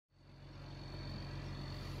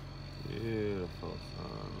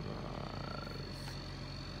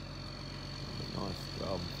Nice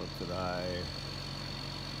job for today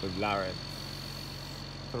with Larry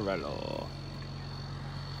Trowel.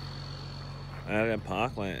 Out in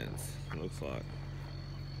Parklands, it looks like.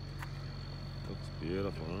 Looks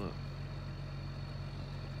beautiful, doesn't it?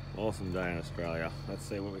 Awesome day in Australia. Let's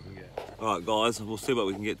see what we can get. Alright guys, we'll see what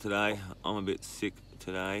we can get today. I'm a bit sick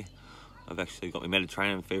today. I've actually got my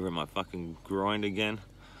Mediterranean fever in my fucking groin again.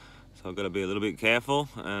 So I've got to be a little bit careful,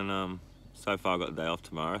 and so far I've got the day off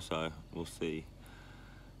tomorrow, so we'll see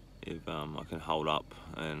if I can hold up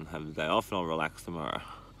and have the day off, and I'll relax tomorrow.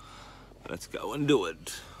 Let's go and do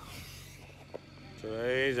it.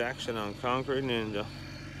 Today's action on Concrete Ninja.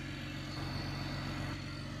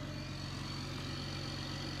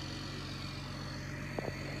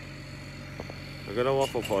 We've got a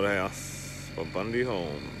waffle pot house for Bundy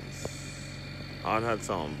Homes. Hard hats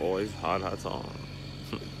on, boys, hard hats on.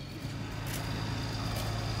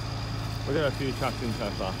 We've got a few trucks in so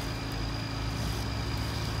far.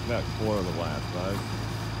 About a quarter of the way, I suppose.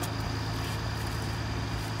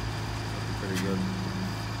 Looking pretty good.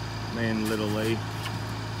 Me and little Lee,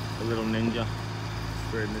 the little ninja,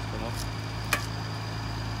 screwing this one off.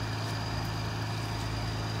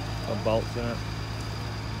 Got bolts in it.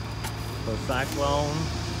 For Cyclone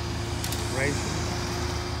Racing.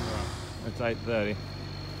 Right, it's 8:30.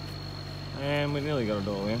 And we nearly got it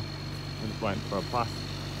all in. We're just waiting for a plus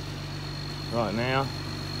right now.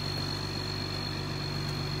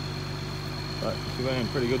 But it's been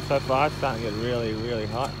pretty good so far. It's starting to get really, really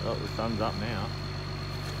hot. Oh, the sun's up now.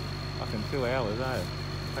 Fucking 2 hours, eh?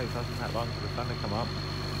 It takes us that long for the sun to come up.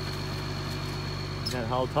 And that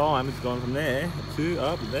whole time it's gone from there to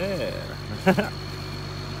up there.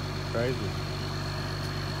 Crazy.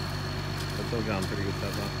 It's all going pretty good so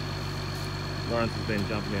far. Lawrence has been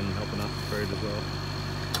jumping in and helping us food as well.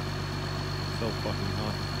 It's so fucking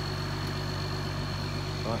hot.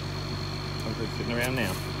 Right, concrete's sitting around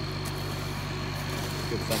now.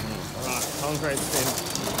 Good something else. Alright, concrete's in.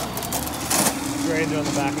 Grinder on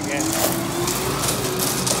the back again.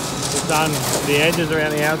 We've done the edges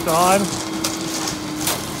around the outside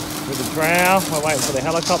with the trowel. We're waiting for the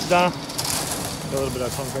helicopter. Got a little bit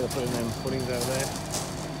of concrete to put in them footings over there.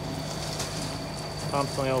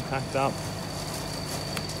 Pumps are all packed up.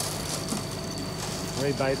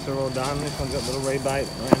 Rebates are all done. This one's got a little rebate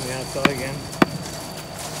around the outside again.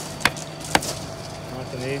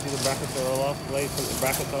 Nice and easy, the brackets are all off. Lee took the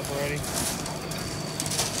brackets off already.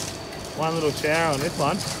 One little shower on this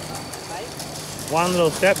one. One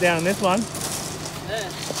little step down on this one.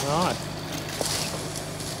 Nice.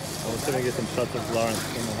 We'll see if we can get some shots of Lawrence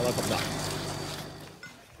in the helicopter.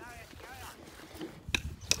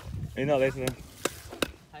 You're not listening.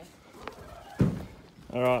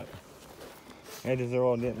 Alright. Edges are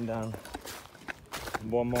all getting done.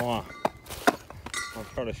 One more. I'll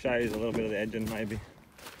try to show you a little bit of the edging maybe.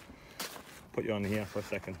 Put you on here for a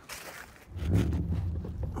second.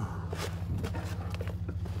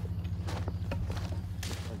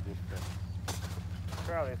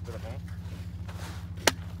 Try this bit of thing.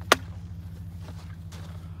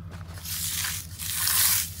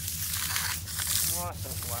 Nice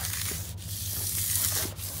and flat.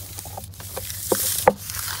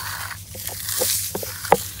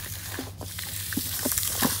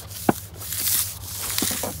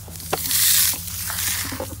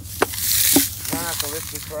 You don't have to lift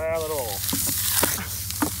the trowel at all.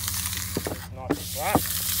 It's nice and flat.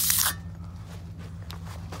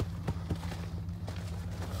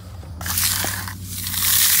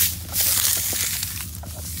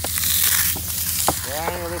 We're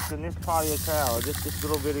only lifting this part of your trowel, just this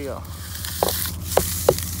little video.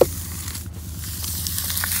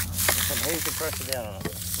 Some heat to pressure down on it.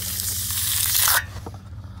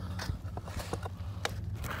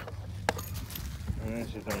 And then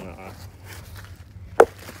she's done that.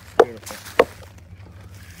 Beautiful.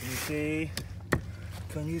 Can you see?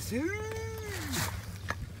 Can you see?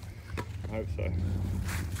 I hope so.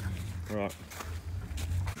 Right.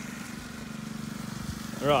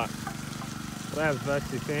 Right. Slab's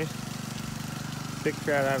virtually finished. Thick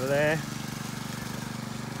trout over there.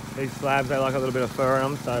 These slabs, they like a little bit of fur in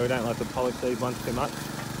them, so we don't like to polish these ones too much.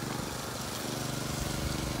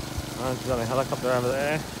 And she's got a helicopter over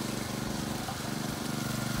there.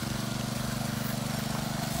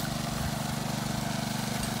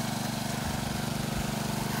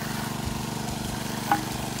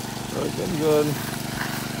 Looking good.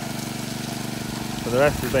 So the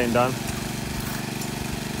rest has been done.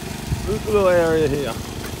 This little area here.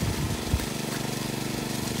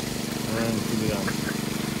 And should be done.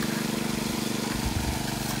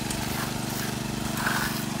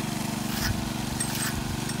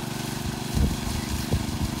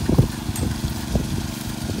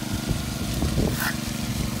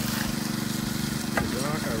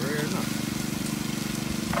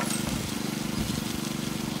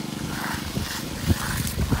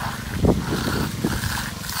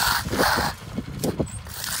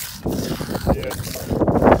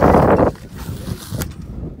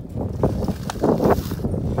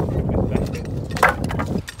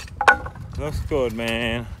 Looks good,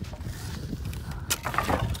 man.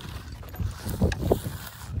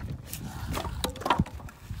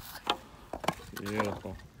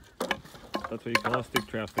 Beautiful. That's what you call a stick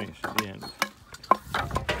trout finish at the end.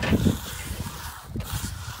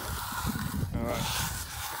 Alright.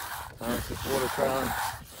 It's just water trailing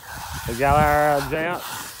the garage out.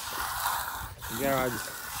 The garage is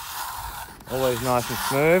always nice and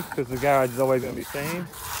smooth because the garage is always going to be seen,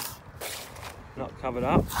 not covered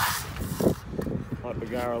up. Like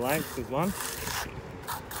Bagara Lakes is one.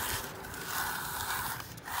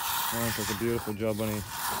 Lawrence does a beautiful job when he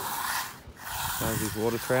does his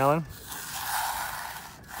water trailing.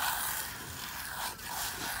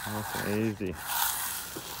 Nice and easy.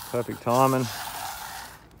 Perfect timing.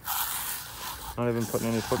 Not even putting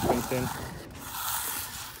any footprints in.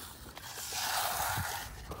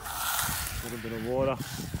 A little bit of water.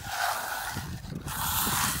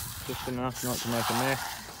 Just enough not to make a mess.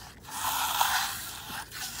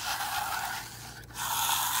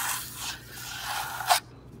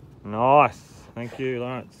 Nice. Thank you,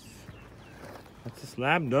 Lawrence. That's the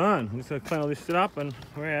slab done. I'm just going to clean all this shit up and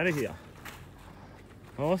we're out of here.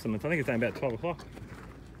 Awesome. I think it's only about 12 o'clock.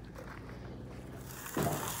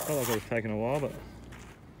 Felt like it was taking a while, but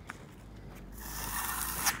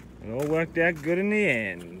it all worked out good in the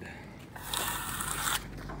end.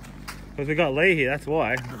 Because we got Lee here, that's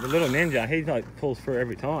why. The little ninja, he like pulls through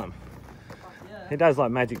every time. He does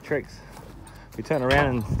like magic tricks. We turn around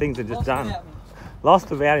and things are just done.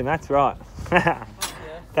 Lost without him, that's right.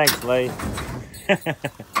 Thanks, Lee.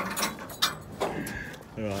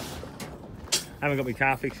 Alright. Haven't got my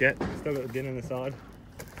car fixed yet. Still got the din on the side.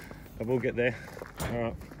 But we'll get there.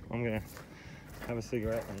 Alright, I'm gonna have a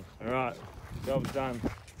cigarette and alright, job's done.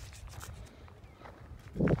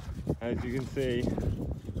 As you can see,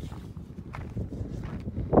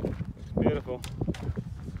 it's beautiful.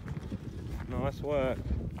 Nice work.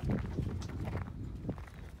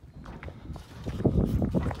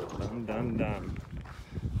 Done.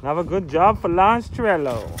 Another good job for Lance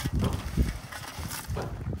Trello.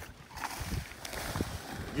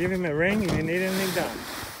 Give him a ring if you need anything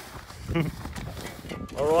done.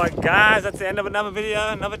 Alright guys, that's the end of another video,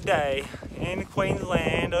 another day in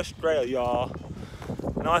Queensland, Australia.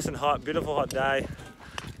 Nice and hot, beautiful hot day.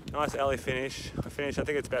 Nice early finish. I finished, I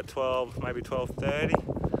think it's about 12, maybe 12:30.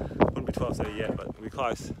 Wouldn't be 12:30 yet, but we'll be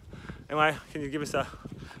close. Anyway, can you give us a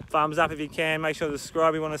thumbs up if you can, make sure to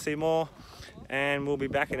subscribe if you want to see more, and we'll be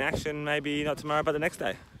back in action, maybe not tomorrow but the next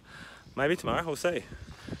day. Maybe tomorrow, we'll see.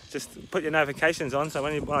 Just put your notifications on so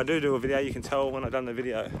when I do a video you can tell when I've done the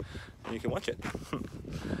video and you can watch it.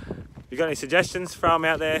 If you got any suggestions, throw them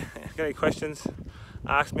out there. Got any questions,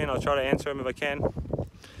 ask me and I'll try to answer them if I can.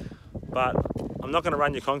 But I'm not going to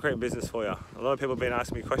run your concrete business for you. A lot of people have been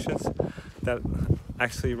asking me questions that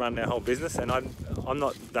actually run their whole business, and I'm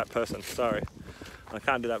not that person, sorry. I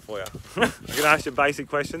can't do that for you. I can ask you basic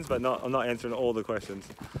questions, but I'm not answering all the questions.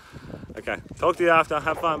 Okay, talk to you after.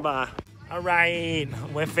 Have fun, bye. All right,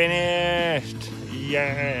 we're finished.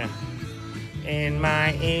 Yeah, in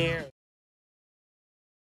my ear.